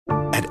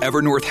At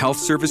Evernorth Health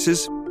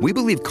Services, we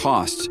believe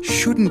costs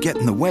shouldn't get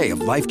in the way of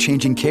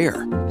life-changing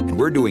care, and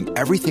we're doing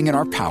everything in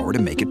our power to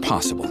make it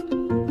possible.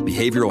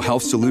 Behavioral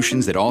health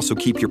solutions that also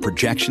keep your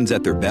projections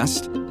at their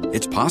best?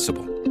 It's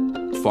possible.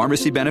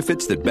 Pharmacy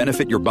benefits that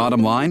benefit your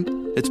bottom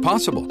line? It's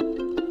possible.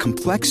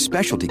 Complex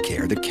specialty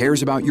care that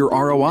cares about your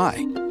ROI?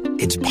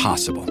 It's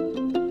possible.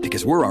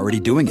 Because we're already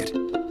doing it.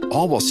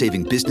 All while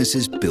saving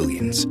businesses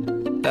billions.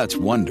 That's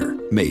Wonder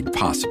made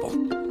possible.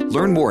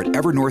 Learn more at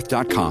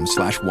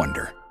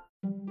evernorth.com/wonder.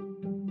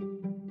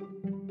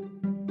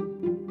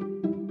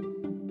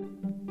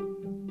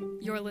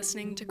 You're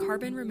listening to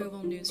Carbon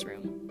Removal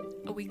Newsroom,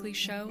 a weekly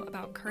show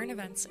about current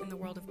events in the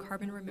world of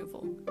carbon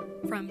removal,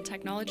 from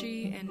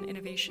technology and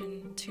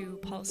innovation to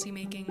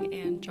policymaking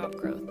and job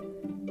growth.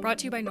 Brought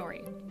to you by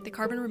Nori, the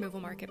carbon removal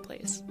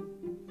marketplace.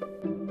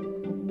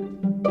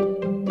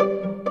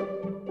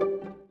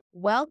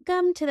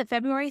 Welcome to the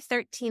February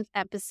 13th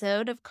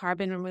episode of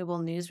Carbon Removal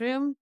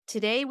Newsroom.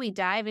 Today, we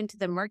dive into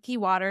the murky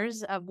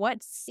waters of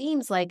what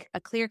seems like a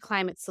clear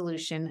climate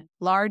solution,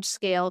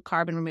 large-scale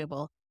carbon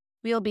removal.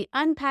 We'll be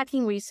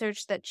unpacking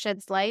research that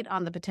sheds light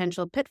on the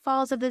potential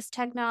pitfalls of this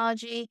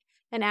technology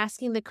and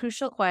asking the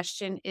crucial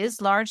question,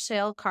 is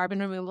large-scale carbon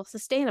removal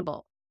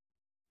sustainable?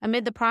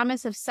 Amid the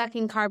promise of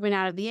sucking carbon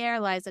out of the air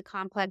lies a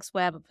complex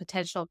web of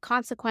potential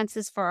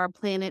consequences for our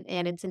planet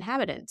and its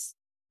inhabitants.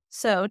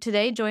 So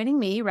today, joining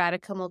me,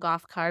 Radhika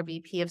Mulgofkar,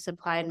 VP of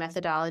Supply and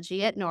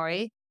Methodology at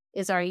Nori,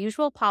 is our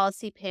usual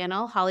policy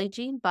panel, Holly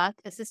Jean Buck,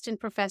 Assistant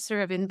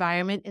Professor of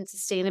Environment and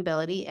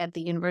Sustainability at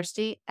the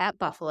University at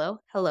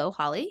Buffalo. Hello,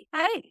 Holly.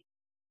 Hi.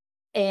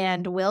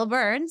 And Will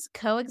Burns,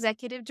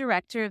 Co-Executive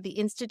Director of the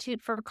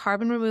Institute for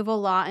Carbon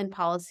Removal Law and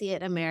Policy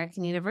at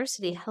American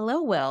University.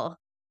 Hello, Will.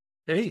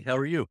 Hey, how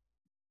are you?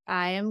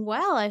 I am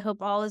well. I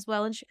hope all is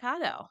well in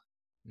Chicago.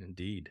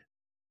 Indeed.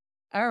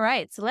 All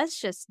right, so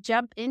let's just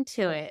jump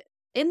into it.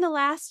 In the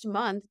last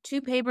month,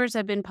 2 papers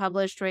have been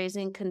published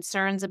raising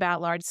concerns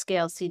about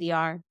large-scale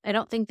CDR. I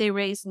don't think they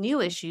raise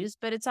new issues,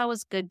 but it's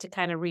always good to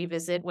kind of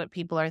revisit what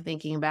people are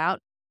thinking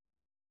about.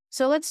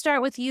 So let's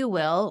start with you,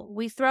 Will.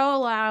 We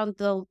throw around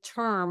the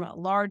term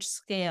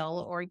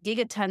large-scale or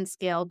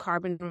gigaton-scale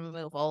carbon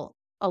removal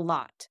a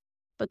lot.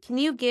 But can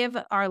you give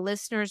our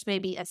listeners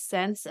maybe a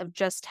sense of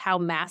just how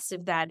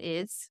massive that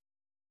is?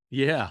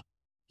 Yeah.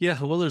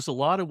 Well, there's a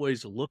lot of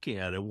ways of looking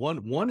at it.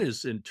 One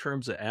is in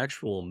terms of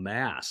actual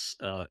mass.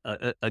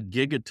 A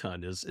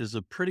gigaton is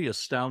a pretty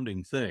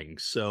astounding thing.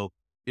 So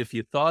if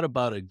you thought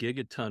about a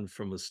gigaton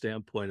from a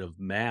standpoint of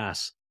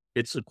mass,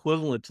 it's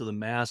equivalent to the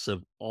mass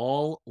of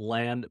all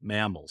land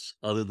mammals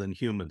other than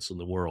humans in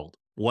the world.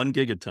 1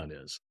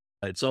 gigaton is.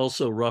 It's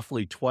also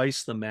roughly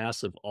twice the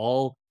mass of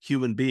all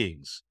human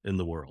beings in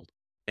the world.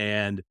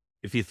 And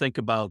if you think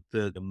about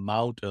the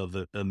amount of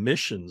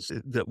emissions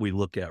that we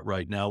look at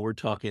right now, we're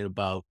talking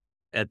about,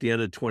 at the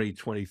end of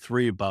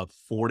 2023, about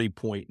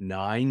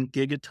 40.9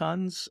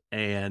 gigatons.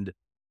 And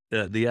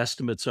the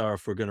estimates are,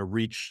 if we're going to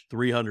reach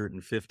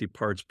 350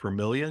 parts per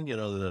million,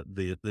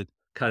 the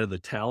kind of the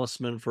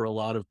talisman for a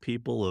lot of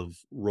people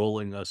of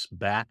rolling us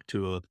back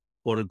to a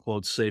quote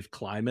unquote safe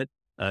climate,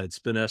 it's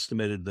been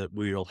estimated that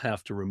we'll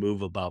have to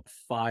remove about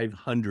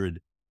 500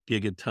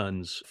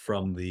 gigatons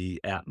from the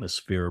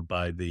atmosphere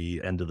by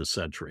the end of the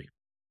century.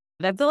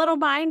 That's a little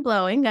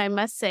mind-blowing, I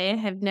must say. I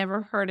have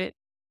never heard it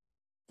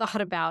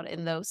thought about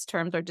in those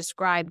terms or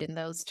described in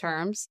those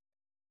terms.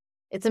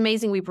 It's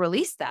amazing we've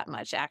released that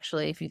much,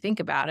 actually, if you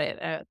think about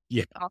it.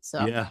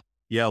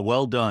 Yeah,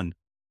 well done.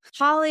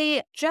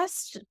 Holly,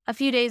 just a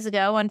few days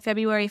ago, on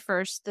February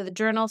 1st, the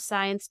journal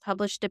Science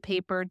published a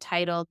paper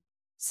titled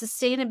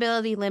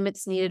Sustainability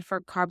Limits Needed for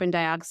Carbon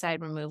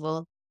Dioxide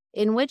Removal,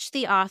 in which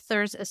the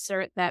authors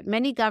assert that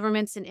many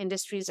governments and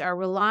industries are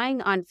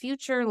relying on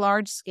future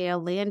large-scale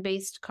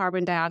land-based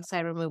carbon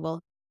dioxide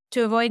removal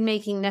to avoid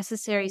making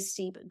necessary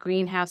steep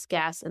greenhouse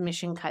gas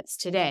emission cuts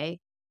today.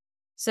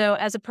 So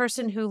as a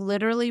person who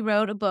literally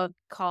wrote a book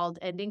called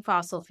Ending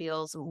Fossil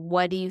Fuels,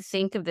 what do you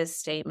think of this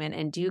statement,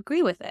 and do you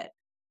agree with it?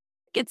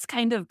 It's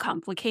kind of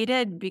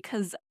complicated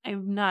because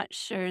I'm not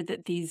sure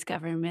that these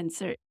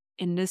governments or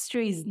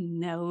industries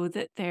know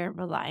that they're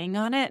relying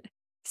on it.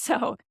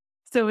 So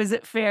is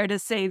it fair to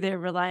say they're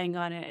relying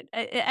on it?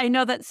 I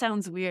know that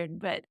sounds weird,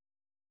 but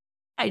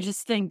I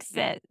just think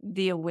that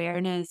the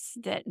awareness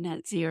that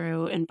net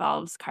zero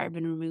involves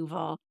carbon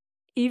removal,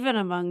 even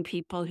among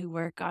people who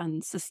work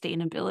on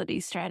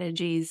sustainability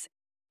strategies,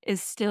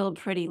 is still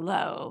pretty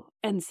low.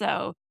 And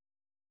so,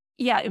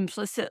 yeah,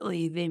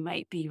 implicitly, they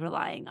might be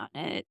relying on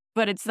it,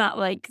 but it's not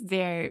like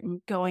they're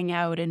going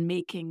out and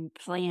making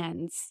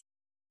plans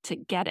to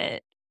get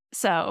it.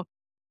 So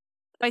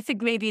I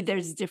think maybe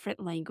there's different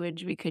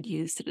language we could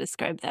use to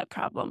describe that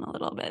problem a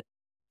little bit.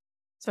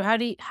 So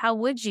how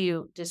would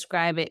you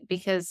describe it?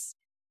 Because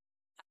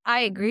I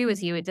agree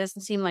with you. It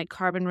doesn't seem like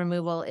carbon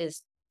removal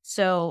is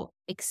so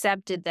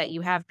accepted that you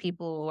have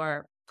people who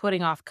are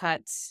putting off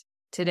cuts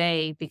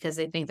today because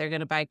they think they're going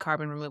to buy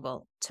carbon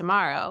removal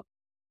tomorrow.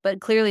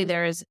 But clearly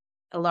there is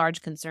a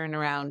large concern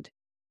around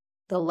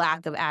the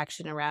lack of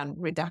action around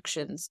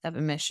reductions of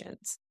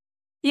emissions.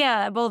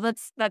 Yeah, well,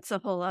 that's a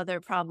whole other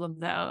problem,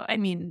 though. I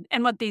mean,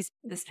 and what this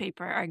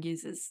paper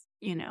argues is,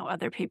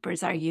 other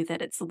papers argue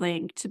that it's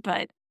linked,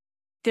 but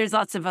there's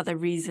lots of other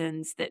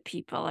reasons that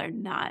people are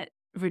not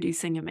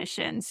reducing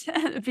emissions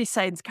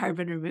besides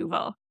carbon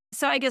removal.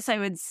 So I guess I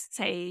would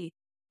say,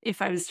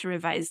 if I was to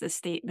revise the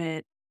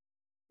statement,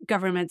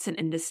 governments and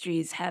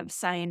industries have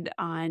signed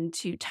on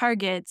to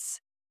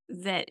targets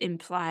that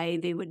imply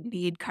they would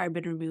need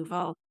carbon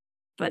removal,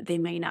 but they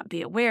may not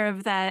be aware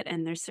of that,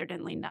 and they're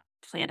certainly not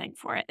planning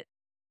for it.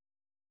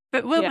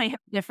 But Will Yeah. might have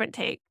a different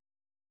take.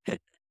 Well,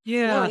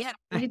 Yeah, yeah.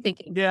 What are you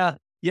thinking? yeah,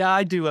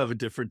 I do have a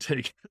different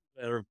take.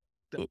 Or-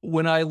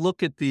 When I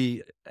look at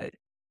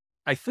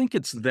I think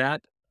it's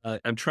that.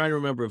 I'm trying to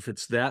remember if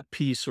it's that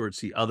piece or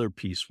it's the other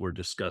piece we're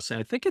discussing.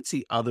 I think it's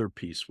the other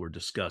piece we're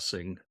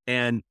discussing,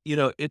 and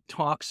it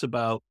talks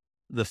about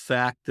the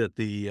fact that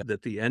the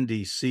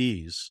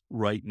NDCs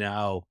right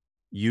now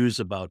use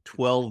about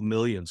 12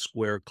 million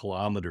square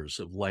kilometers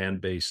of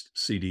land-based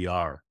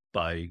CDR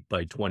by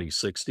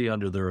 2060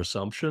 under their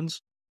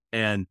assumptions,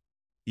 and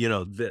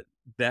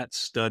that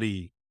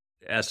study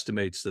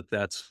estimates that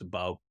that's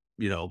about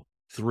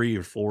 3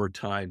 or 4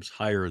 times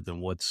higher than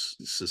what's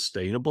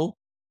sustainable.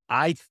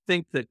 I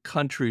think that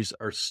countries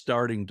are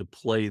starting to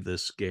play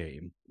this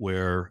game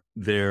where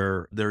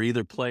they're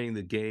either playing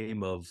the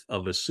game of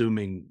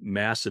assuming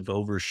massive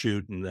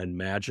overshoot and then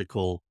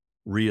magical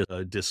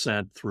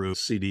descent through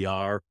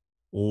CDR,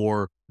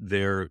 or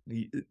they're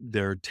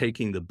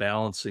taking the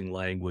balancing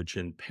language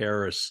in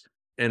Paris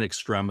in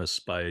extremis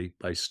by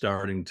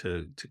starting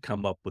to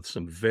come up with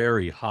some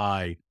very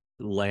high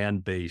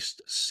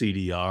land-based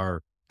CDR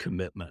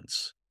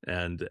commitments,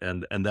 and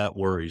that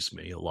worries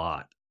me a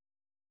lot.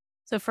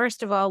 So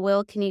first of all,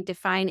 Will, can you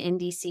define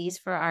NDCs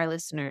for our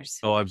listeners?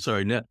 Oh, I'm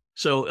sorry, Net.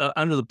 So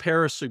under the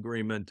Paris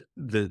Agreement,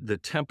 the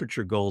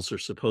temperature goals are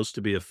supposed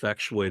to be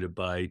effectuated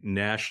by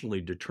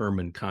nationally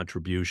determined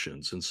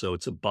contributions, and so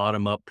it's a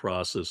bottom-up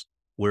process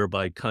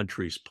whereby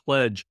countries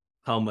pledge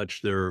how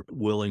much they're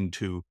willing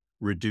to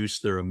reduce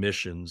their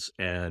emissions,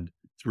 and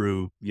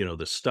through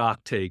the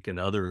stock take and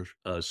other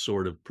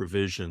sort of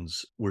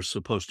provisions, we're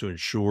supposed to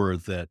ensure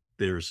that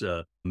there's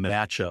a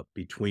matchup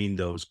between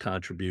those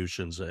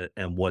contributions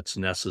and what's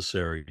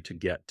necessary to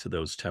get to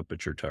those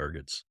temperature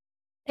targets.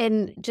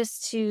 And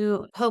just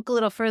to poke a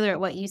little further at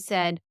what you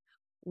said,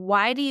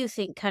 why do you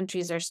think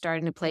countries are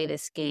starting to play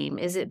this game?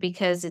 Is it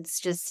because it's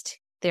just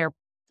they're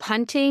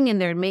punting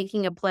and they're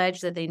making a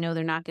pledge that they know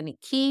they're not going to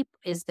keep?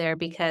 Is there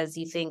because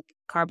you think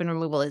carbon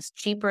removal is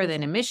cheaper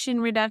than emission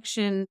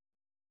reduction?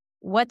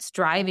 What's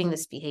driving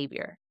this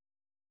behavior?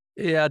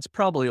 Yeah, it's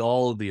probably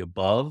all of the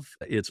above.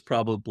 It's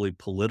probably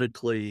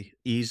politically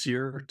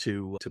easier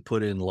to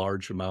put in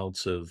large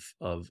amounts of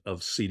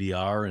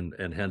CDR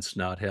and hence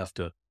not have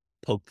to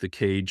poke the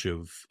cage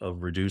of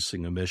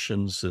reducing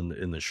emissions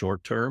in the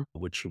short term,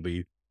 which will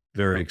be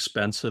very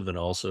expensive and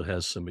also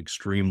has some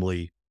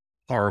extremely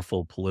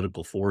powerful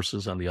political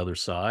forces on the other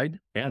side.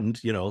 And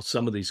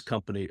some of these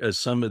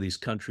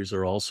countries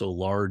are also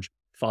large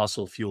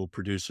fossil fuel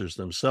producers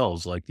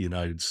themselves, like the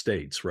United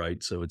States,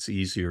 right? So it's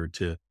easier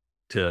to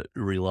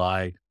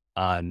rely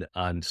on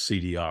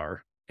CDR.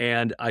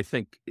 And I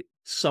think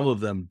some of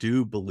them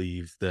do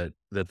believe that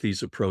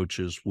these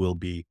approaches will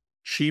be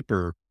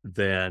cheaper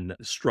than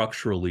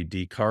structurally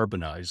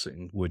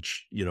decarbonizing,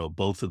 which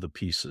both of the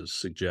pieces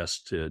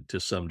suggest to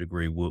some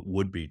degree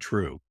would be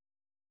true.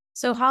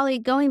 So, Holly,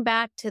 going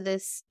back to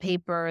this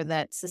paper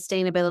that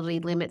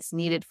sustainability limits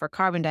needed for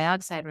carbon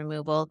dioxide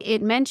removal,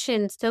 it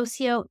mentioned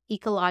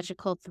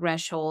socio-ecological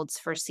thresholds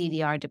for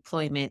CDR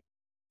deployment.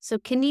 So,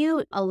 can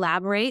you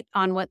elaborate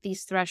on what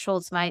these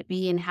thresholds might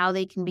be and how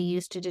they can be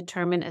used to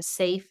determine a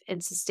safe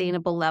and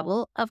sustainable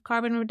level of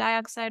carbon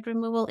dioxide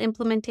removal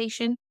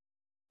implementation?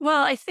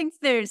 Well, I think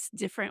there's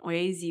different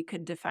ways you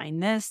could define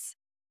this.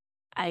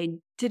 I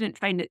didn't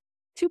find it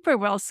super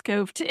well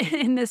scoped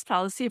in this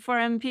policy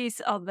forum piece,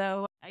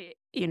 although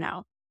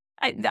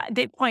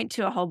they point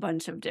to a whole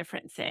bunch of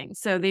different things.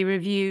 So they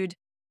reviewed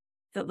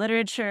the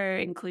literature,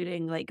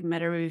 including like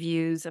meta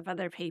reviews of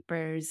other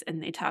papers,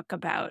 and they talk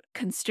about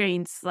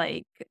constraints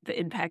like the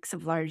impacts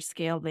of large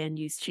scale land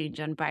use change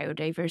on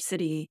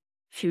biodiversity,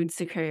 food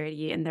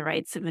security, and the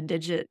rights of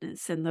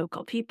indigenous and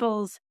local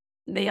peoples.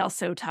 They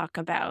also talk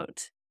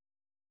about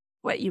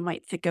what you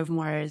might think of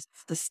more as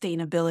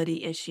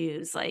sustainability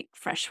issues like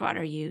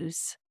freshwater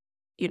use,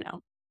 you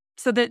know.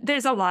 So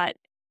there's a lot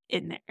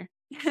in there.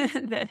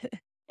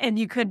 And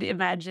you could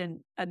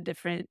imagine a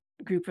different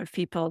group of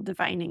people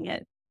defining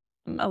it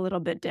a little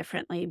bit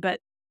differently.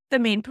 But the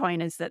main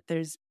point is that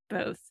there's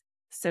both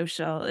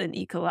social and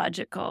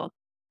ecological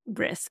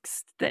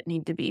risks that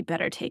need to be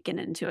better taken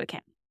into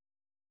account.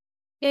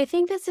 Yeah, I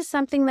think this is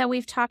something that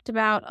we've talked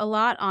about a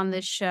lot on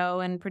this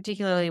show, and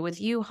particularly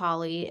with you,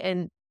 Holly.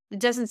 And it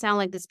doesn't sound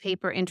like this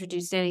paper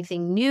introduced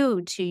anything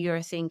new to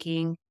your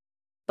thinking,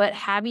 but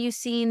have you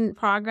seen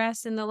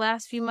progress in the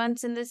last few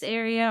months in this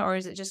area, or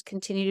is it just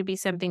continue to be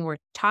something we're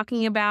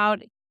talking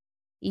about,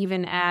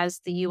 even as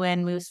the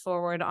UN moves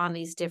forward on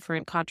these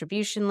different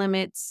contribution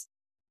limits?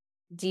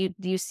 Do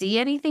you see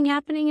anything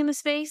happening in the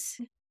space?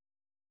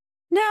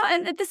 No,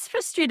 and this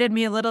frustrated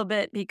me a little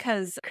bit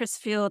because Chris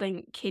Field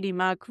and Katie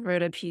Muck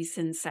wrote a piece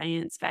in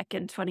Science back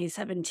in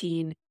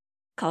 2017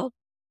 called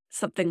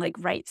something like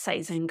Right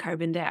Sizing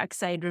Carbon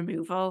Dioxide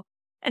Removal.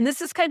 And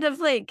this is kind of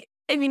like,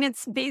 I mean,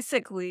 it's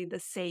basically the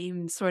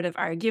same sort of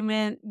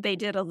argument. They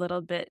did a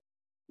little bit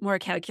more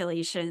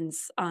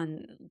calculations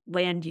on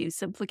land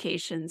use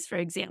implications, for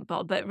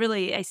example. But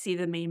really, I see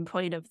the main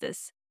point of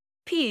this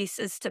piece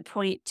is to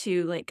point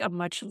to like a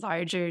much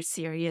larger,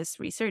 serious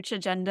research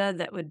agenda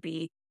that would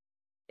be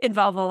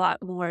involve a lot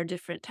more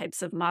different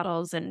types of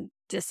models and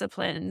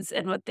disciplines.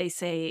 And what they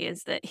say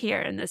is that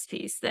here in this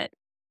piece, that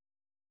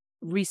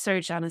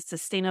research on a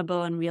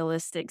sustainable and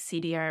realistic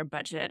CDR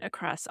budget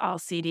across all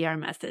CDR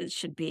methods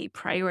should be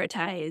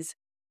prioritized.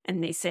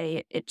 And they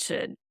say it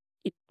should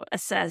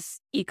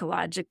assess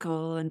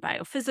ecological and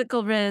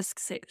biophysical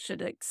risks. It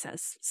should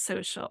assess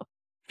social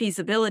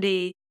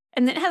feasibility.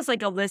 And it has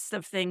like a list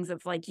of things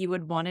of like you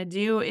would want to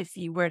do if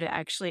you were to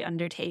actually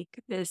undertake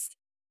this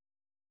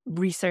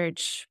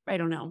research, I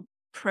don't know,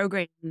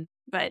 program,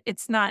 but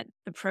it's not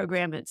the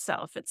program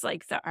itself. It's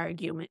like the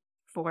argument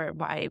for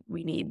why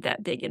we need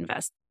that big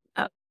invest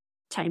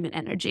time and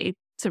energy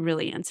to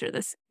really answer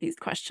these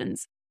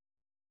questions.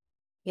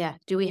 Yeah.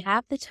 Do we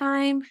have the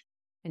time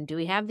and do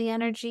we have the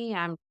energy?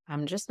 I'm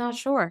just not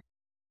sure.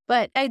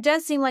 But it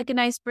does seem like a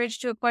nice bridge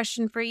to a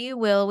question for you,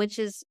 Will, which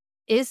is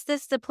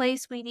this the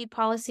place we need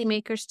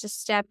policymakers to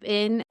step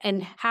in?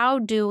 And how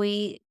do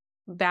we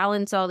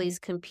balance all these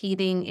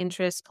competing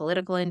interests,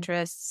 political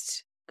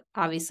interests,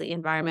 obviously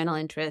environmental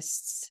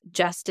interests,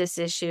 justice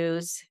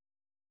issues?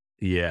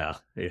 Yeah.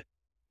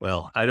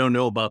 Well, I don't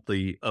know about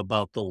the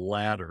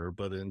latter,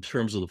 but in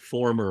terms of the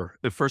former,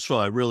 first of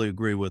all, I really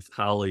agree with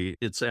Holly.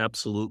 It's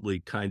absolutely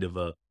kind of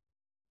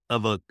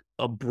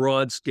a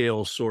broad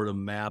scale sort of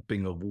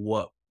mapping of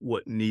what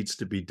needs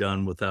to be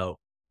done without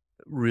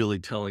really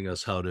telling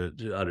us how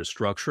to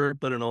structure it.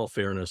 But in all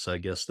fairness, I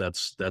guess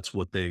that's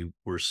what they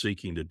were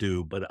seeking to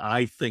do. But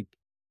I think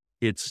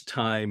it's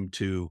time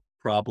to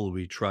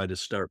probably try to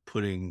start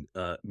putting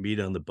meat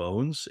on the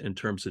bones in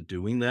terms of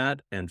doing that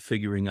and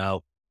figuring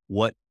out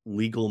what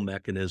legal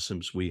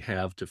mechanisms we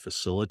have to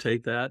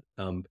facilitate that.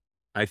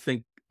 I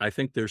think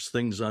there's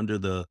things under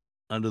the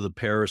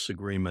Paris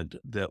Agreement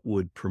that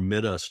would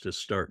permit us to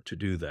start to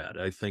do that.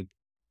 I think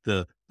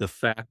the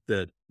fact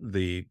that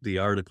the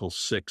Article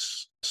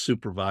 6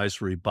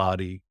 supervisory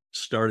body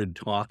started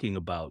talking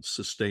about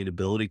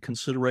sustainability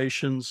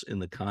considerations in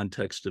the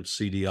context of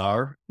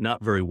CDR,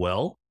 not very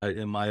well,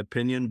 in my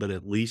opinion, but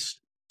at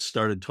least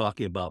started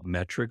talking about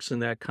metrics in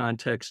that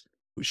context,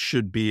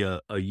 should be a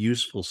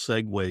useful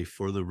segue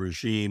for the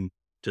regime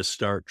to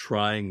start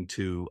trying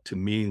to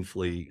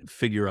meaningfully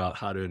figure out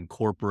how to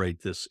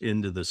incorporate this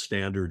into the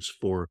standards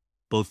for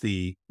both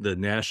the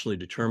nationally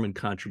determined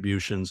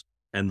contributions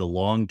and the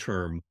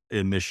long-term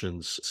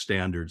emissions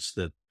standards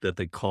that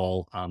they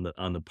call on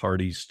the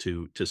parties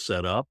to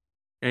set up.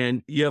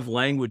 And you have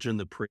language in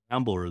the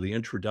preamble or the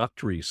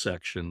introductory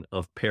section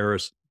of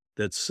Paris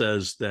that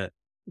says that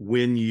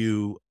when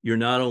you're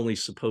not only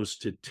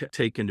supposed to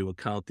take into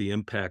account the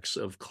impacts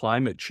of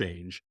climate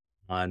change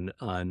on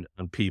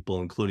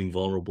people, including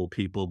vulnerable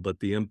people, but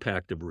the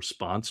impact of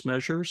response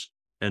measures.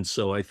 And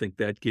so I think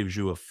that gives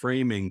you a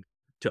framing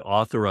to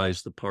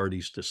authorize the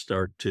parties to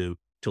start to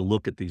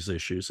look at these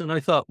issues. And I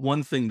thought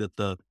one thing that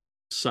the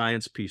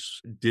science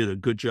piece did a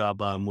good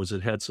job on was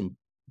it had some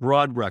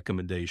broad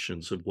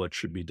recommendations of what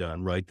should be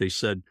done, right? They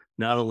said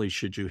not only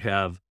should you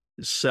have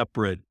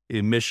separate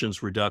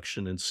emissions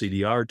reduction and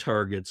CDR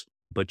targets,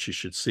 but you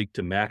should seek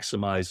to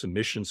maximize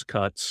emissions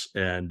cuts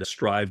and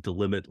strive to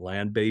limit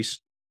land-based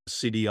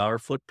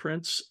CDR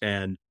footprints.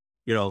 And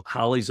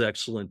Holly's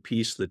excellent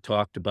piece that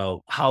talked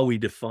about how we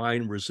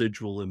define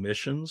residual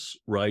emissions,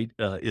 right,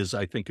 is,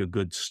 I think, a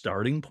good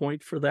starting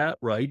point for that,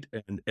 right?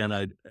 And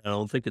I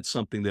don't think it's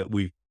something that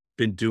we've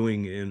been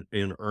doing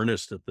in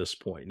earnest at this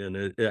point.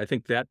 And I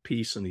think that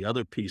piece and the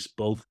other piece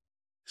both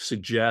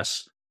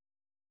suggest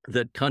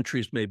that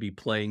countries may be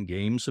playing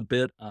games a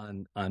bit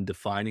on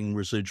defining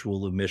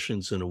residual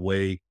emissions in a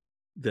way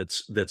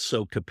that's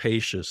so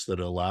capacious that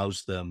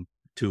allows them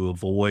to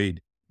avoid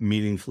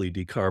meaningfully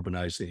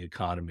decarbonizing the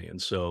economy. And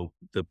so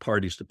the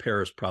parties to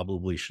Paris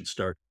probably should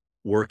start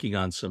working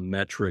on some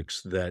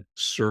metrics that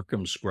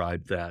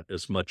circumscribe that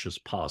as much as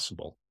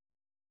possible.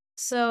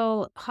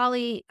 So,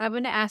 Holly, I'm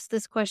going to ask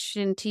this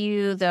question to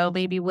you, though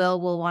maybe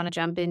Will want to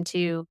jump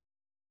into.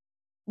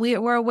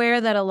 We're aware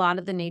that a lot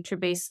of the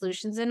nature-based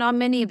solutions, and on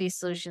many of these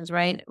solutions,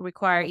 right,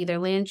 require either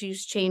land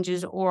use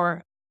changes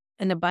or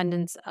an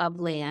abundance of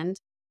land.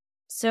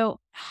 So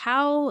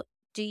how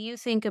do you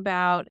think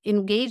about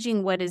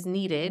engaging what is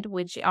needed,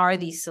 which are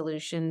these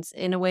solutions,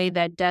 in a way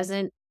that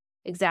doesn't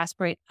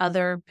exacerbate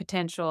other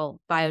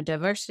potential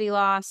biodiversity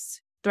loss,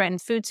 threaten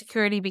food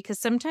security? Because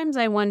sometimes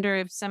I wonder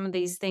if some of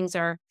these things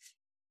are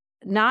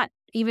not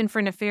even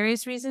for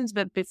nefarious reasons,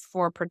 but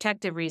for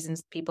protective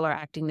reasons, people are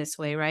acting this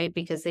way, right?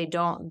 Because they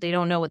don't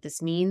know what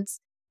this means,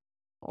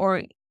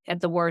 or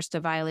at the worst, a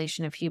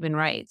violation of human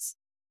rights.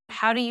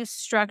 How do you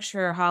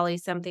structure, Holly,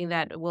 something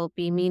that will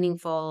be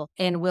meaningful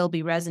and will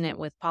be resonant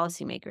with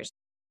policymakers?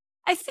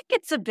 I think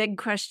it's a big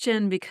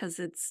question because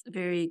it's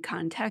very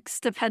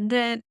context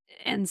dependent.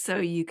 And so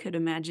you could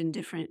imagine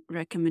different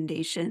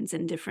recommendations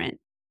in different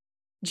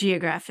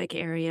geographic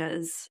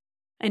areas.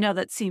 I know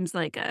that seems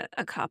like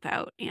a cop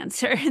out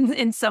answer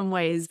in some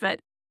ways, but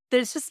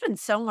there's just been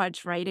so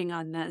much writing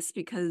on this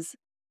because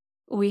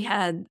we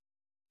had,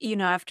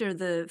 after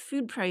the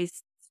food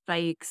price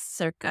spikes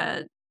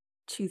circa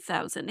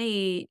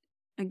 2008,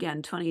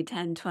 again,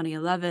 2010,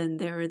 2011,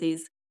 there were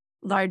these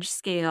large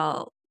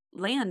scale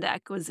land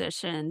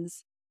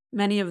acquisitions,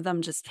 many of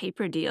them just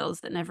paper deals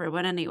that never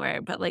went anywhere,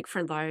 but like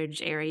for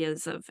large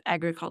areas of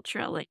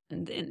agricultural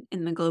land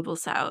in the global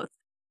south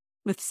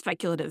with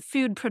speculative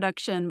food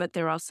production, but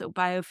there are also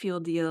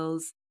biofuel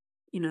deals.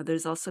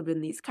 There's also been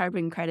these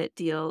carbon credit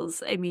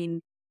deals. I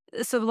mean,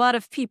 so a lot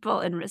of people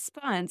in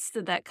response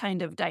to that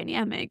kind of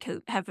dynamic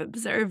have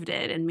observed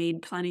it and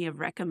made plenty of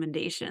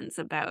recommendations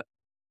about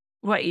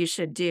what you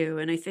should do.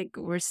 And I think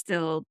we're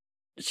still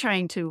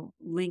trying to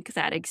link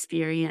that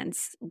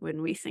experience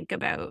when we think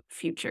about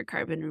future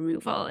carbon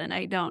removal. And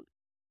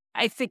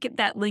I think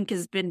that link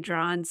has been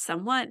drawn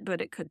somewhat, but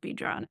it could be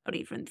drawn out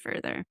even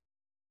further.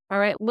 All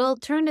right, we'll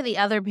turn to the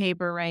other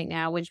paper right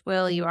now, which,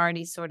 Will, you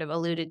already sort of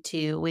alluded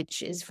to,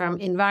 which is from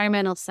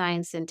Environmental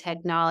Science and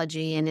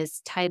Technology and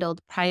is titled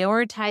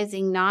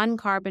Prioritizing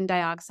Non-Carbon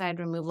Dioxide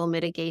Removal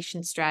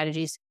Mitigation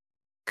Strategies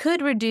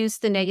Could Reduce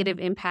the Negative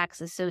Impacts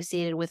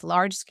Associated with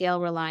Large-Scale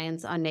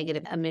Reliance on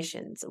Negative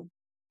Emissions.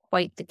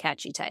 Quite the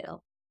catchy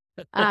title.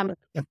 It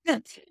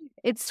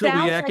So the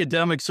sounds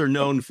academics are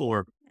known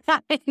for.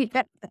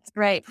 yeah, that's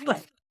right.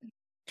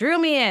 Drew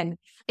me in.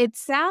 It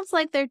sounds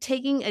like they're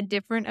taking a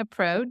different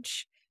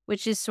approach,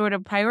 which is sort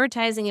of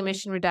prioritizing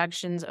emission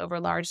reductions over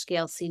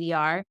large-scale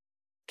CDR.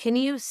 Can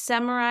you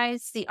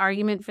summarize the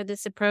argument for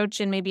this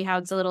approach and maybe how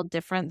it's a little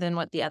different than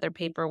what the other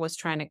paper was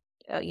trying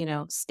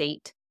to,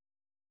 state?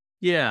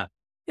 Yeah.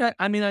 Yeah,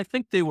 I mean, I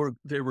think they were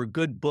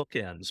good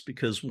bookends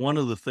because one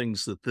of the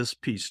things that this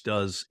piece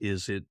does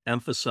is it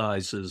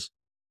emphasizes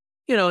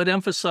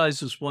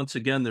once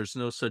again, there's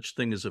no such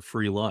thing as a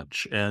free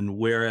lunch. And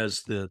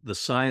whereas the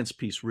science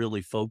piece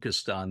really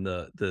focused on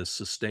the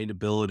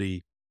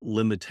sustainability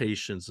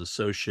limitations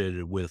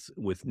associated with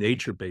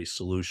nature-based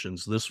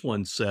solutions, this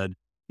one said,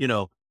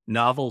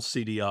 novel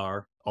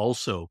CDR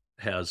also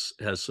has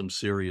some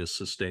serious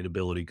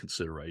sustainability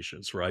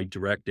considerations, right?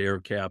 Direct air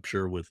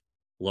capture with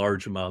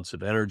large amounts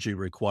of energy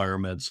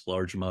requirements,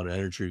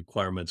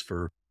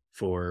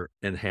 for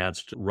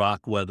enhanced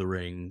rock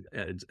weathering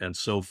and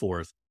so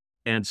forth.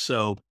 And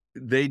so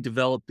they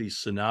developed these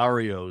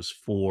scenarios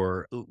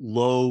for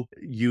low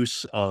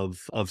use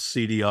of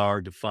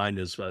CDR defined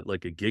as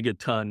like a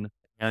gigaton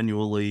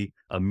annually,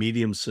 a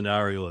medium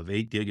scenario of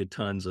 8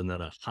 gigatons, and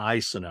then a high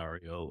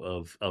scenario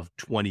of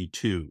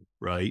 22,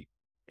 right?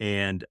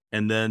 And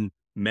then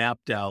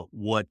mapped out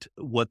what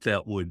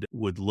that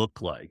would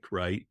look like,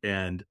 right?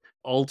 And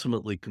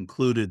ultimately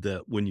concluded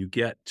that when you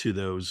get to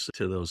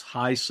those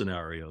high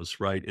scenarios,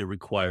 right, it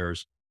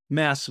requires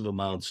massive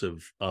amounts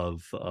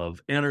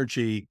of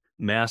energy,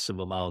 massive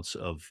amounts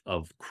of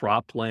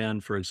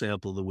cropland, for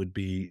example, that would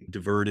be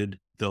diverted.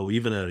 Though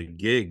even at a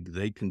gig,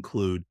 they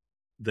conclude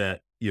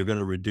that you're going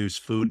to reduce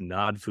food and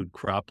non-food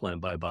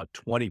cropland by about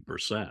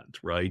 20%,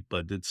 right?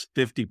 But it's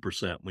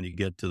 50% when you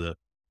get to the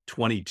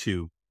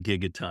 22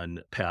 gigaton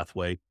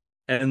pathway.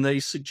 And they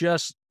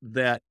suggest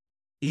that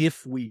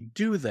if we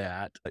do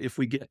that, if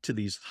we get to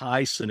these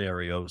high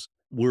scenarios,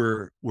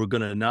 we're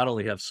going to not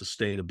only have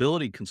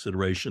sustainability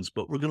considerations,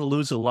 but we're going to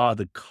lose a lot of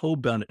the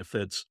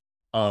co-benefits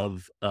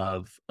of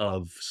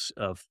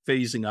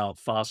phasing out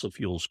fossil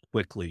fuels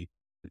quickly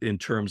in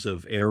terms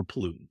of air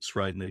pollutants,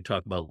 right? And they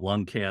talk about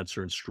lung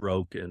cancer and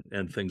stroke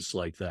and things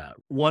like that.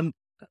 One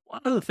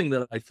other thing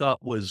that I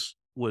thought was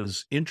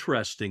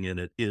interesting in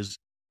it is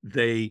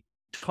they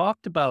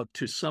talked about,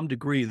 to some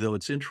degree, though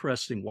it's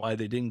interesting why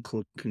they didn't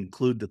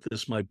conclude that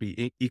this might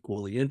be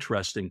equally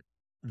interesting,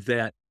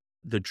 that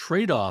the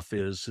trade-off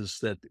is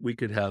that we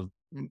could have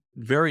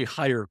very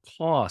higher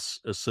costs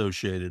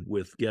associated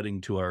with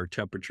getting to our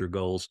temperature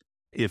goals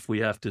if we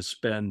have to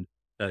spend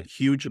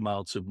huge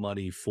amounts of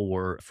money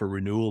for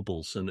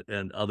renewables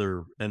and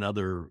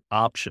other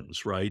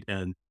options, right?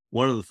 And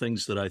one of the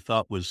things that I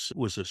thought was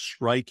a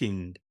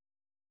striking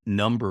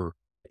number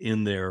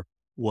in there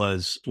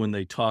was when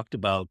they talked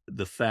about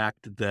the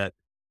fact that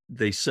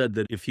they said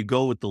that if you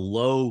go with the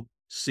low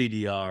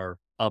CDR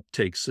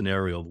uptake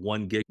scenario of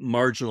 1 gig,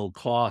 marginal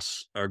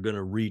costs are going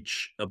to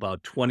reach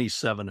about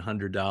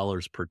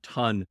 $2,700 per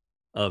ton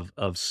of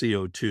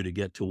CO2 to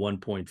get to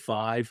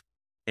 1.5.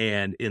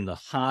 And in the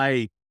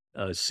high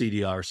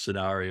CDR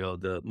scenario,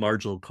 the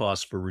marginal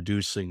cost for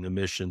reducing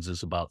emissions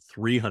is about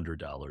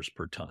 $300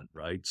 per ton,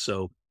 right?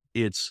 So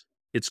it's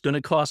going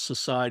to cost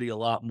society a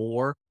lot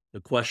more. The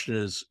question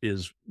is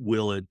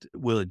will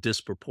it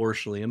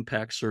disproportionately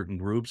impact certain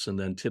groups and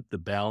then tip the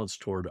balance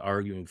toward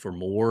arguing for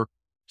more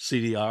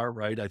CDR,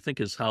 right? I think,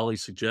 as Holly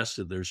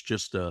suggested, there's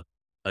just a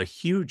a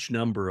huge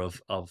number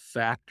of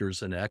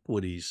factors and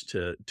equities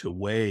to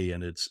weigh,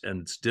 and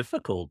it's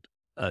difficult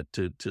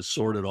to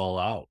sort it all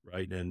out,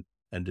 right,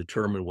 and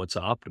determine what's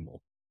optimal.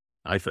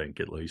 I think,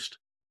 at least.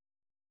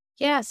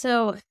 Yeah.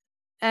 So,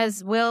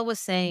 as Will was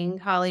saying,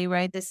 Holly,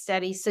 right, this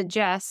study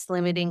suggests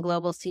limiting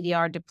global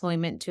CDR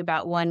deployment to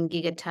about 1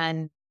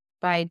 gigaton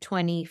by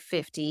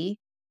 2050.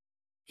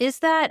 Is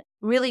that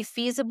really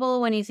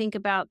feasible when you think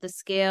about the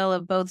scale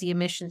of both the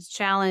emissions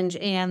challenge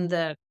and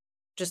the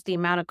just the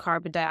amount of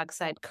carbon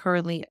dioxide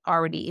currently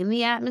already in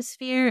the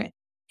atmosphere?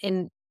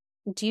 And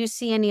do you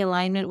see any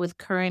alignment with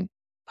current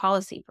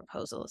policy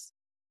proposals?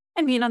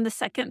 I mean, on the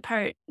second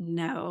part,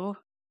 no.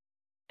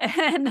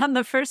 And on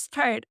the first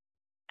part,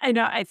 I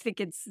know I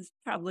think it's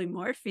probably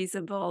more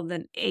feasible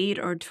than 8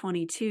 or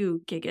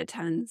 22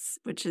 gigatons,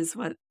 which is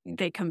what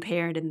they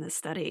compared in the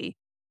study.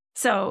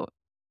 So,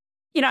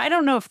 I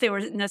don't know if they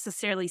were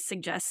necessarily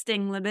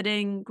suggesting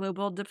limiting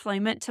global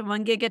deployment to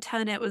 1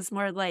 gigaton. It was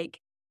more like,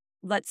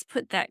 let's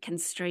put that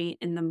constraint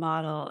in the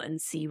model and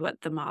see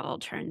what the model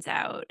turns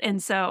out.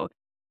 And so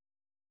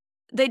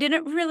they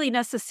didn't really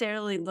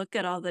necessarily look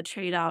at all the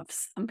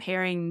trade-offs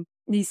comparing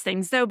these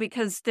things, though,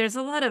 because there's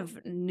a lot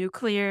of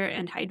nuclear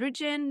and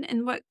hydrogen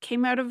in what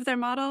came out of their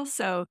model.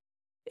 So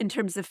in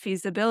terms of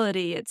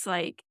feasibility, it's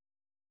like,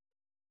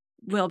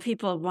 will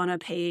people want to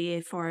pay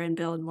for and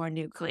build more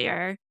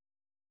nuclear?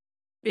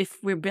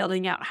 If we're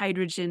building out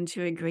hydrogen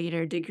to a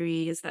greater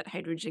degree, is that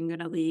hydrogen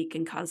going to leak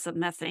and cause some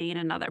methane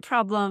and other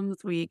problems?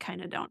 We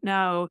kind of don't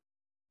know.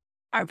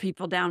 Are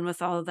people down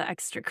with all of the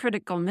extra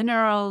critical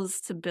minerals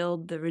to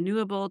build the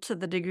renewable to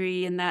the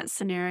degree in that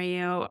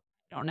scenario?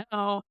 I don't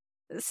know.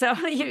 So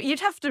you'd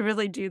have to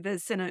really do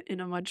this in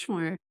a much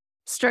more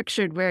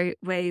structured way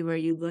where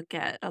you look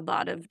at a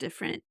lot of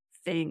different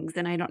things.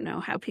 And I don't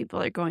know how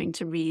people are going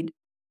to read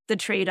the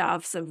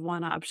trade-offs of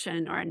one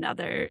option or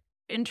another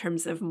in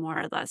terms of more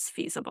or less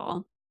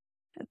feasible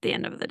at the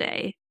end of the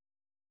day.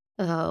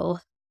 Oh,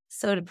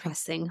 so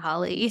depressing,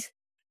 Holly.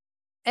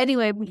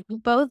 Anyway,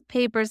 both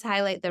papers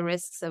highlight the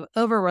risks of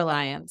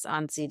over-reliance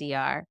on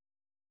CDR.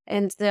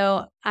 And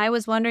so I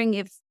was wondering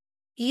if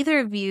either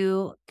of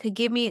you could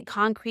give me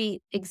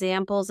concrete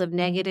examples of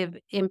negative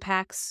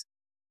impacts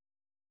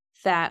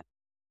that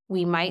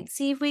we might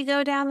see if we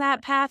go down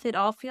that path. It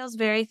all feels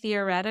very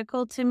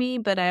theoretical to me,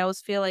 but I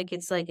always feel like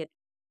it's like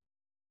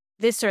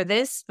this or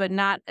this, but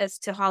not, as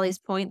to Holly's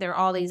point, there are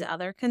all these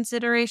other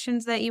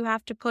considerations that you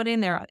have to put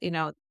in there.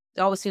 It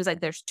always seems like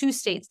there's two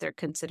states they're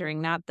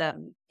considering, not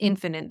the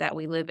infinite that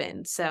we live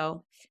in.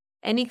 So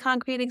any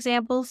concrete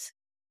examples?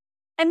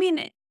 I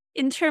mean,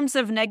 in terms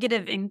of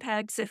negative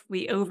impacts, if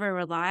we over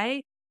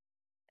rely,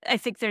 I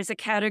think there's a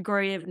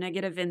category of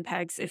negative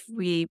impacts if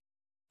we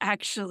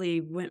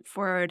actually went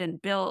forward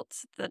and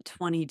built the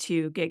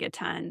 22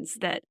 gigatons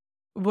that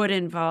would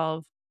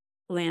involve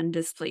land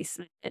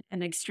displacement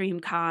and extreme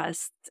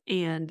costs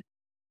and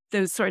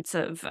those sorts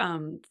of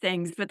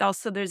things. But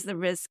also there's the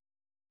risk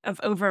of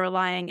over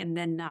relying and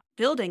then not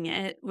building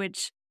it,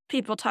 which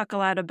people talk a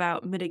lot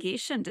about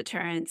mitigation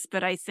deterrence.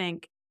 But I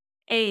think,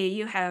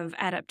 you have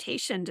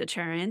adaptation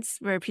deterrence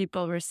where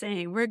people were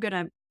saying, we're going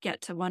to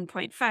get to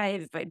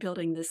 1.5 by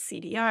building this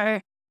CDR.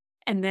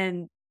 And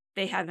then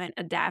they haven't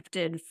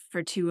adapted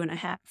for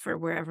 2.5 or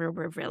wherever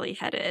we're really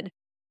headed.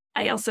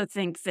 I also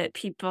think that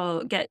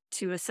people get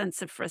to a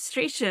sense of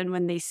frustration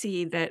when they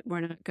see that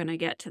we're not going to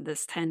get to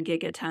this 10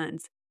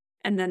 gigatons.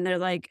 And then they're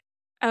like,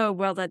 oh,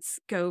 well, let's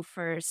go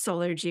for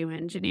solar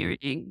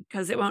geoengineering,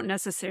 because it won't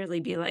necessarily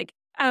be like,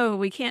 oh,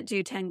 we can't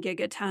do 10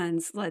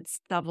 gigatons. Let's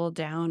double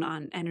down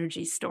on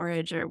energy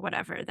storage or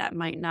whatever. That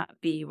might not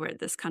be where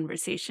this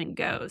conversation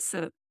goes.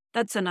 So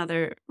that's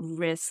another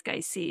risk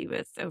I see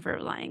with over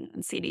relying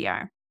on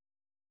CDR.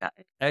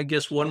 I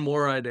guess one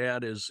more I'd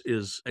add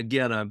is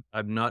again,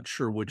 I'm not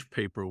sure which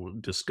paper will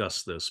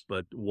discuss this,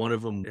 but one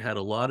of them had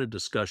a lot of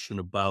discussion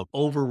about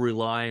over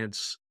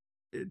reliance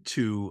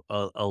to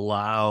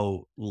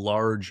allow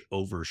large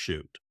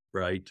overshoot,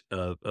 right,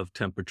 of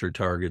temperature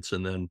targets,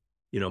 and then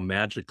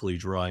magically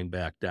drawing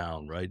back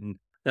down, right, and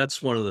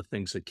that's one of the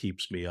things that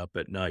keeps me up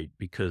at night,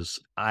 because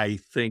I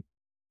think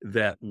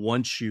that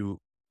once you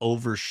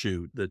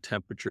overshoot the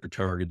temperature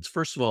targets,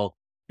 first of all,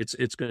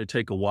 it's going to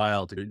take a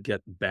while to get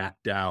back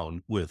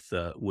down with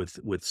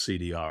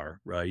CDR,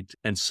 right?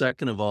 And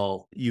second of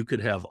all, you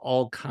could have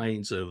all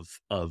kinds of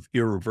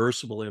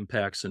irreversible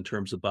impacts in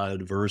terms of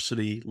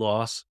biodiversity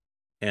loss,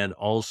 and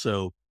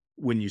also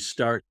when you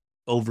start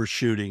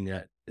overshooting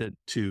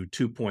to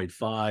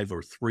 2.5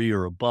 or 3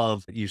 or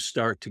above, you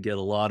start to get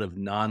a lot of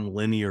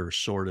nonlinear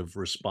sort of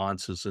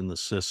responses in the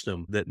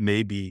system that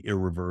may be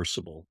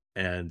irreversible.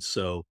 And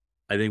so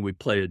I think we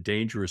play a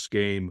dangerous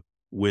game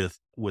with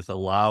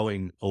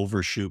allowing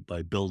overshoot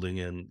by building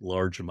in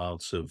large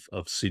amounts of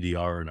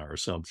CDR in our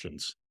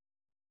assumptions.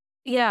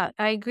 Yeah,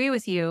 I agree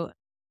with you.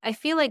 I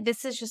feel like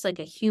this is just like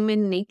a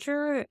human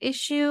nature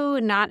issue,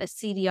 not a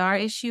CDR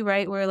issue,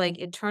 right? We're like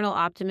eternal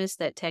optimists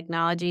that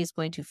technology is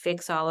going to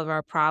fix all of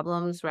our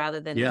problems rather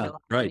than Yeah,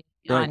 right,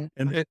 relying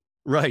right. on And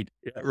Right,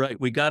 yeah, right.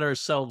 We got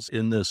ourselves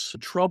in this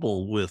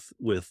trouble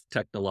with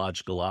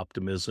technological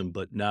optimism,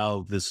 but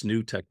now this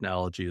new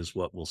technology is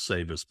what will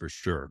save us for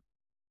sure.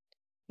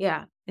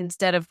 Yeah.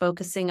 Instead of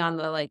focusing on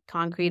the like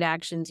concrete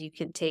actions you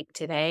can take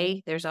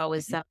today, there's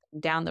always Mhm. something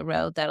down the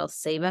road that'll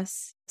save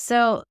us.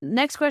 So,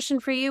 next question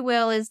for you,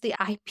 Will, is the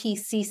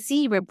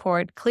IPCC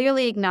report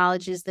clearly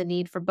acknowledges the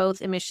need for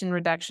both emission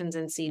reductions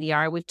and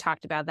CDR. We've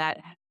talked about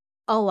that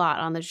a lot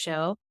on the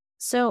show.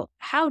 So,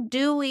 how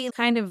do we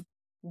kind of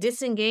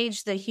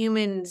disengage the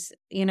humans,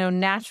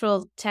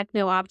 natural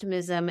techno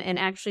optimism and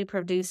actually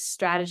produce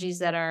strategies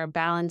that are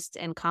balanced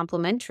and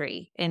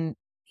complementary and,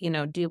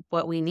 do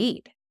what we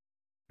need?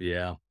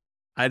 Yeah.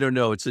 I don't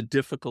know, it's a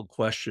difficult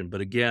question,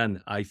 but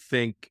again, I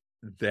think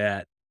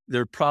that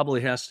there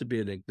probably has to be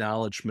an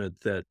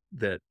acknowledgement that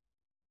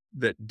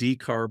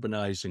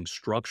decarbonizing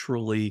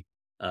structurally,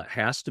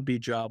 has to be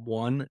job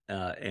one,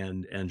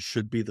 and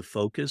should be the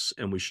focus,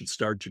 and we should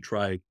start to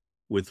try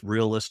with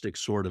realistic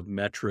sort of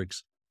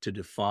metrics to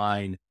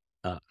define,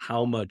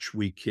 how much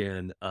we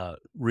can,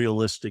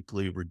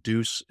 realistically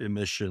reduce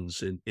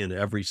emissions in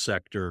every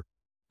sector,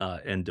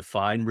 and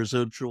define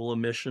residual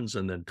emissions,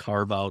 and then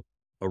carve out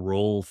a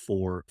role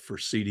for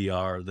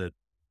CDR that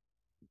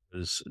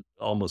is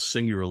almost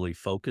singularly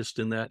focused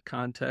in that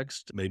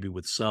context, maybe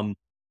with some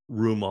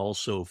room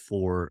also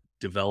for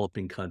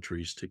developing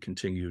countries to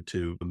continue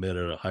to emit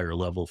at a higher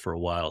level for a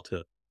while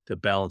to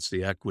balance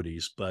the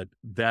equities. But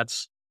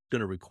that's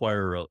going to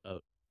require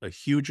a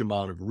huge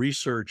amount of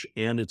research,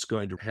 and it's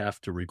going to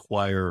have to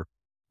require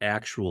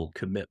actual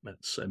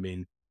commitments. I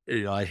mean,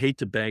 I hate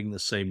to bang the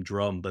same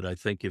drum, but I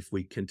think if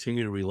we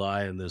continue to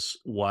rely on this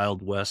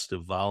wild west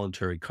of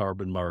voluntary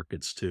carbon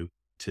markets to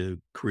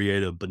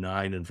create a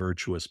benign and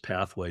virtuous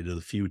pathway to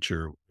the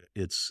future,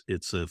 it's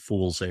a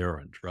fool's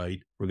errand,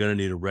 right? We're going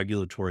to need a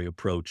regulatory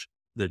approach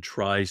that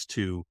tries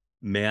to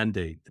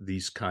mandate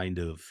these kind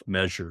of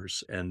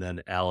measures and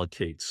then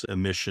allocates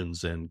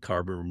emissions and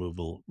carbon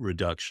removal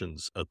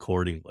reductions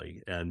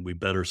accordingly. And we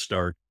better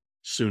start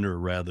sooner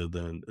rather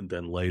than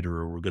later,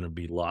 or we're going to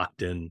be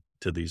locked in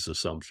to these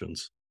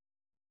assumptions.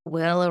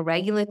 Well, a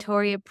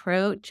regulatory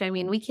approach. I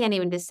mean, we can't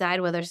even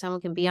decide whether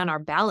someone can be on our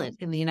ballot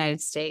in the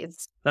United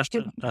States.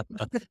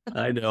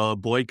 I know, a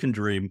boy can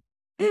dream.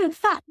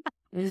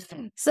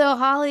 So,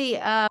 Holly,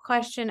 a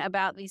question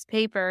about these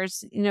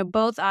papers.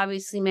 Both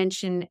obviously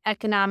mention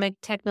economic,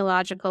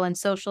 technological, and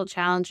social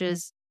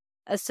challenges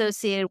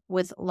associated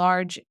with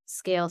large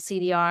scale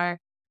CDR.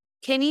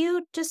 Can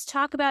you just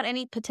talk about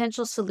any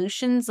potential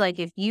solutions? Like,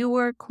 if you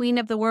were queen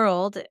of the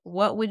world,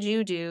 what would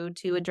you do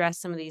to address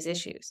some of these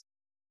issues?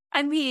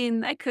 I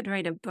mean, I could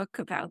write a book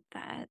about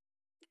that.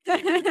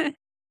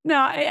 No,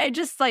 I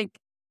just like,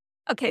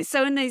 okay,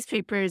 so in these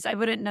papers, I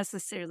wouldn't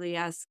necessarily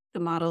ask the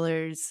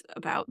modelers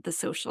about the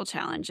social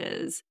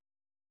challenges.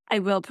 I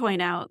will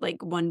point out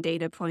like one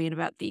data point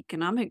about the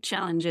economic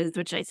challenges,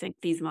 which I think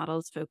these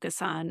models focus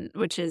on,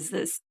 which is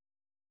this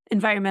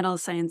environmental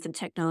science and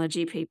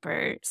technology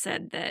paper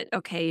said that,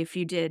 okay, if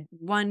you did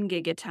 1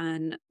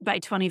 gigaton by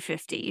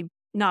 2050,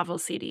 novel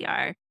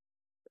CDR,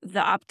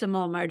 the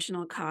optimal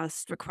marginal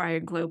cost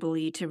required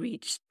globally to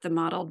reach the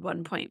modeled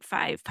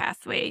 1.5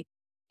 pathway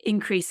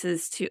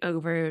increases to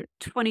over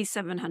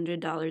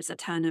 $2,700 a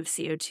ton of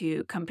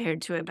CO2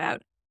 compared to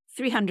about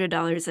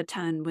 $300 a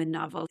ton when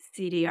novel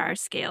CDR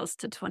scales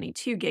to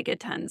 22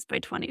 gigatons by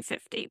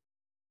 2050.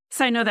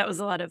 So I know that was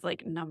a lot of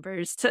like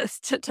numbers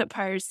to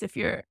parse if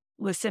you're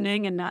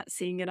listening and not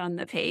seeing it on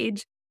the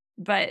page.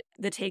 But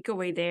the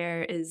takeaway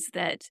there is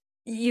that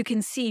you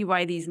can see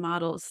why these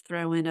models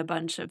throw in a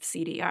bunch of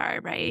CDR,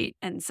 right?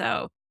 And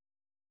so,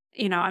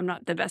 I'm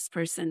not the best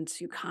person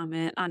to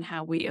comment on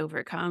how we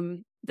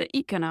overcome the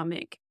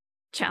economic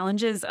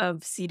challenges of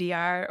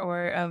CDR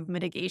or of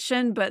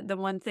mitigation. But the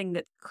one thing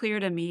that's clear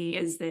to me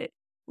is that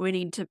we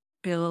need to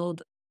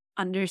build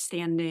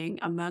understanding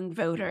among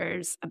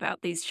voters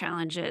about these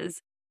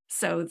challenges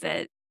so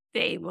that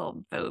they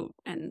will vote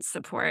and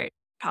support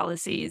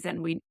policies.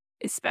 And we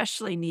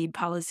especially need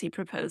policy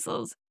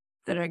proposals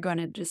that are going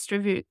to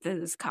distribute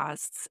those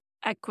costs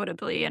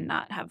equitably and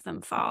not have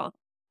them fall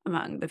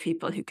among the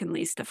people who can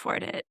least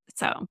afford it.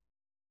 So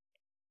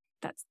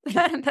that's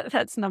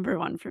that's number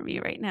one for me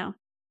right now.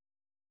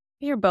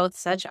 You're both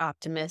such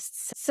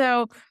optimists.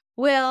 So,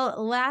 Will,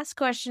 last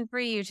question for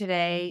you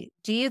today.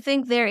 Do you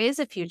think there is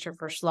a future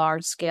for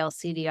large scale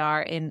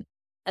CDR in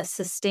a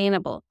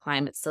sustainable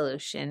climate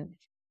solution?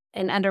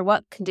 And under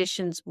what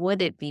conditions would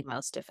it be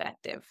most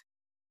effective?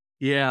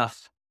 Yeah.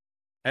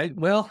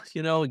 Well,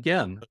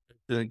 again,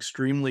 an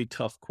extremely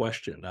tough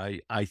question.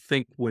 I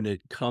think when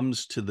it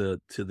comes to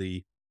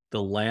the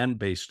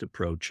land-based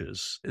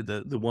approaches,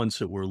 the ones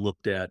that were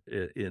looked at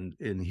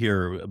in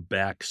here,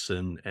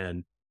 BECS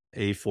and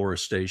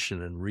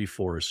afforestation and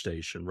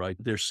reforestation, right?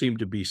 There seem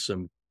to be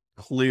some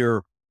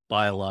clear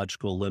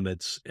biological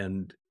limits,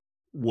 and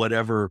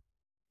whatever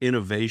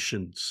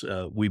innovations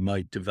we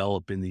might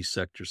develop in these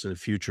sectors in the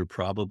future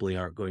probably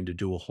aren't going to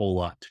do a whole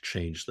lot to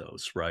change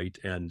those, right?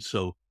 And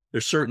so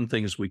there's certain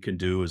things we can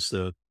do as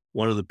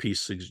one of the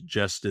pieces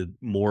suggested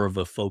more of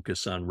a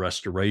focus on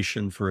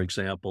restoration, for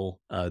example,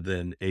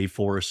 than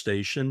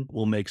afforestation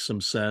will make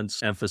some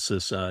sense.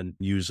 Emphasis on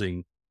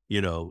using,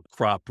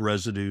 crop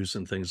residues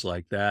and things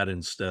like that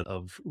instead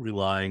of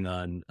relying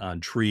on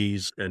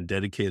trees and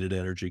dedicated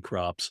energy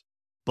crops.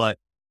 But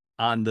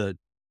on the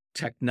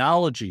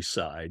technology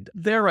side,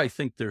 there I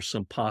think there's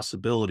some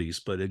possibilities,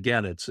 but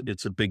again,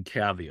 it's a big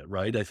caveat,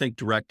 right? I think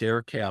direct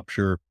air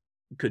capture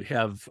could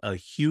have a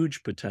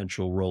huge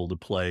potential role to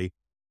play,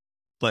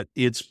 but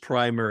its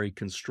primary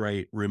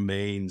constraint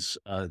remains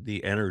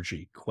the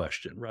energy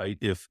question, right?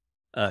 If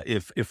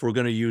we're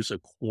going to use a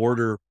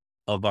quarter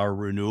of our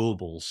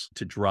renewables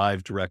to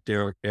drive direct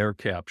air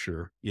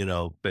capture, in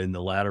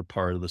the latter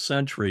part of the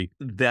century,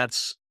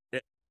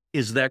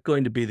 is that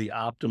going to be the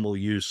optimal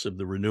use of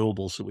the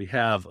renewables that we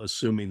have,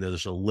 assuming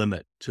there's a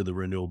limit to the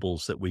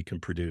renewables that we can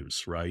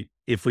produce, right?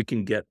 If we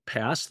can get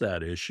past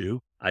that issue,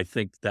 I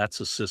think that's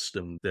a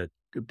system that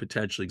could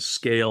potentially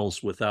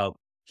scales without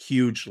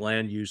huge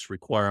land use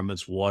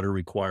requirements, water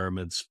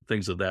requirements,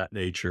 things of that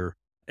nature,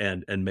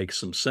 and make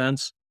some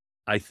sense.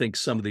 I think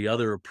some of the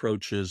other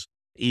approaches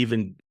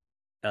even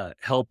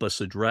help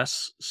us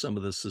address some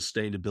of the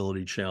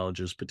sustainability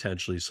challenges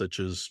potentially,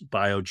 such as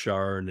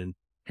biochar and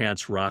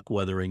enhanced rock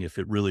weathering, if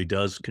it really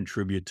does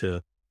contribute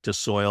to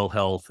soil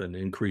health and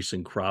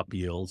increasing crop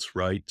yields,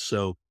 right?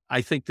 So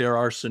I think there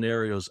are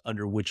scenarios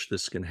under which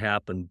this can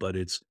happen, but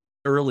it's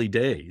early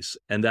days,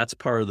 and that's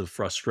part of the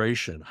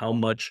frustration. How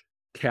much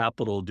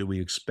capital do we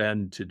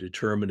expend to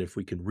determine if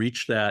we can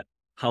reach that?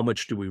 How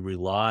much do we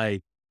rely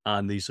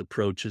on these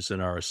approaches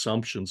and our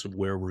assumptions of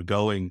where we're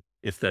going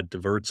if that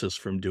diverts us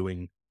from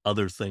doing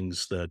other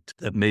things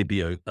that may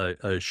be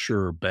a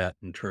sure bet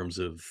in terms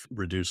of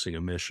reducing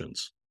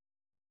emissions?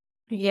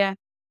 Yeah.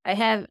 I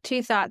have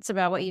two thoughts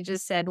about what you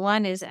just said.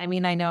 One is, I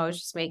know I was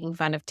just making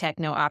fun of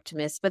techno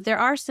optimists, but there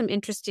are some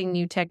interesting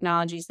new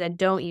technologies that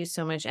don't use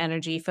so much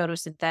energy,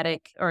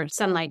 photosynthetic or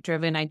sunlight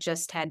driven. I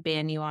just had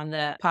Banyu on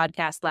the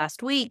podcast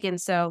last week.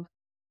 And so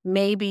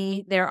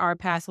maybe there are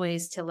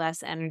pathways to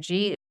less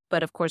energy,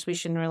 but of course we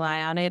shouldn't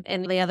rely on it.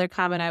 And the other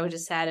comment I would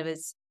just add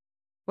is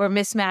we're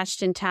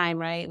mismatched in time,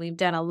 right? We've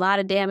done a lot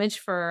of damage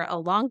for a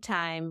long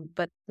time,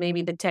 but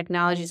maybe the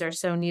technologies are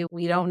so new,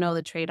 we don't know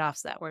the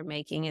trade-offs that we're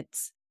making.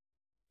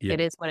 Yeah, It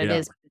is what it yeah,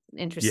 is.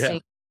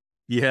 Interesting.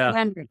 yeah.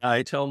 Conundrum.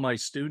 I tell my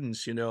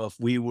students, if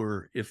we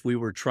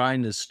were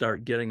trying to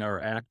start getting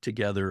our act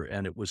together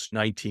and it was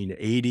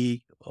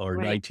 1980 or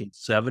Right.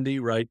 1970,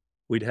 right,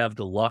 we'd have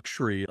the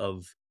luxury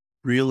of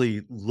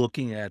really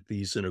looking at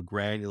these in a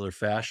granular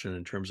fashion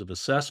in terms of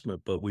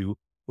assessment. But we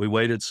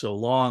waited so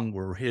long,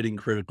 we're hitting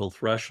critical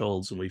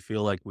thresholds, and we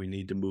feel like we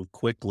need to move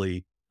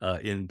quickly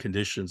in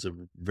conditions of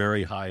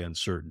very high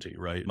uncertainty,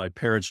 right? My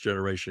parents'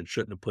 generation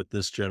shouldn't have put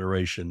this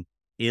generation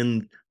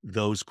in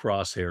those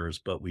crosshairs,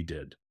 but we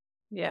did.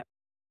 Yeah.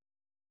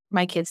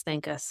 My kids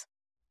thank us.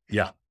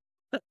 Yeah.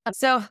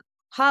 So,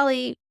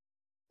 Holly,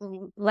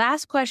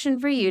 last question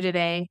for you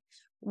today.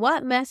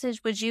 What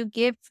message would you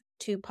give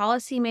to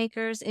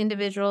policymakers,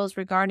 individuals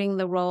regarding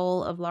the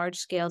role of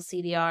large-scale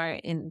CDR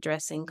in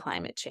addressing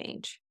climate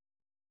change?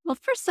 Well,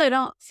 first, I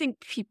don't think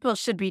people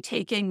should be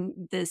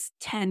taking this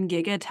 10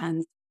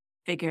 gigatons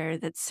figure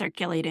that's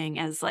circulating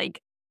as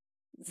like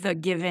the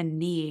given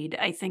need.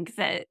 I think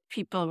that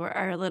people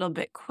are a little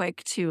bit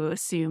quick to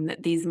assume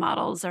that these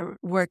models are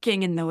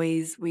working in the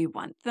ways we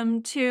want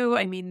them to.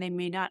 They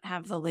may not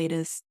have the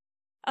latest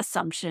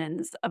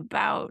assumptions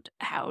about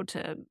how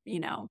to,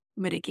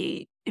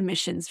 mitigate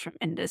emissions from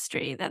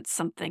industry. That's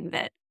something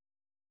that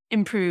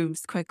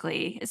improves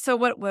quickly. So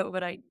what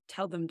would I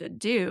tell them to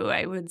do?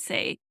 I would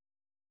say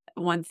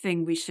one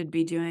thing we should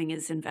be doing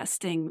is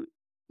investing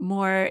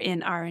more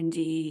in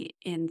R&D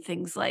in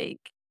things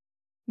like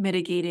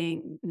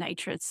mitigating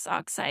nitrous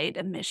oxide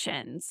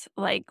emissions.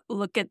 Like,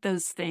 look at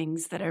those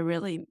things that are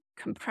really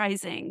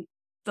comprising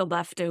the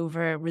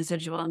leftover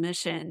residual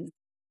emissions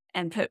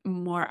and put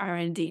more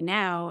R&D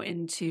now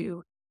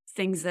into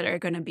things that are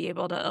going to be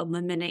able to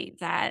eliminate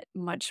that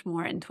much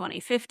more in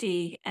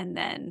 2050. And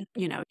then,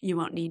 you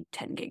won't need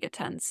 10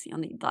 gigatons, you'll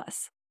need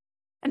less.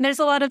 And there's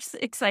a lot of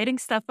exciting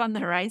stuff on the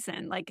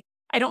horizon. Like,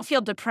 I don't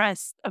feel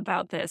depressed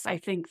about this. I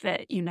think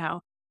that,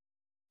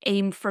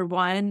 aim for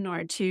 1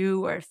 or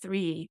 2 or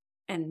 3,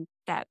 and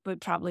that would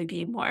probably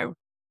be more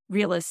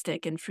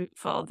realistic and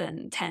fruitful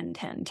than 10,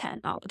 10,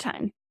 10 all the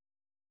time.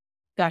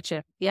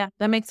 Gotcha. Yeah,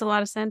 that makes a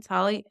lot of sense,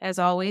 Holly. As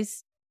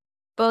always,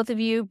 both of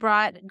you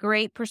brought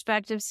great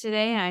perspectives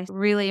today. I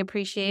really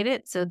appreciate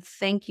it. So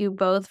thank you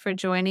both for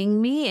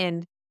joining me,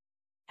 and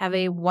have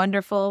a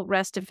wonderful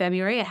rest of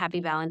February, a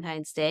happy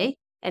Valentine's Day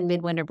and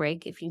midwinter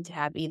break if you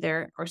have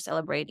either or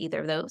celebrate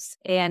either of those.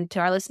 And to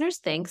our listeners,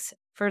 thanks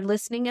for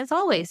listening as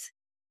always.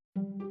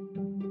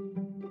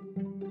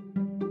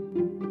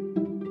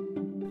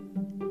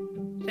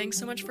 Thanks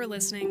so much for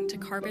listening to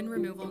Carbon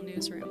Removal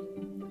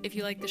Newsroom. If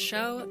you like the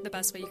show, the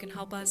best way you can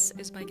help us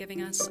is by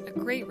giving us a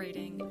great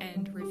rating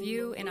and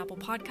review in Apple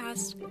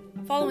Podcasts,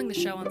 following the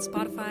show on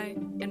Spotify,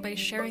 and by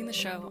sharing the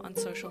show on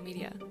social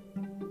media.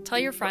 Tell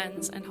your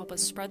friends and help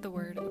us spread the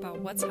word about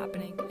what's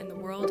happening in the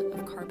world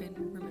of carbon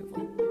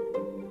removal.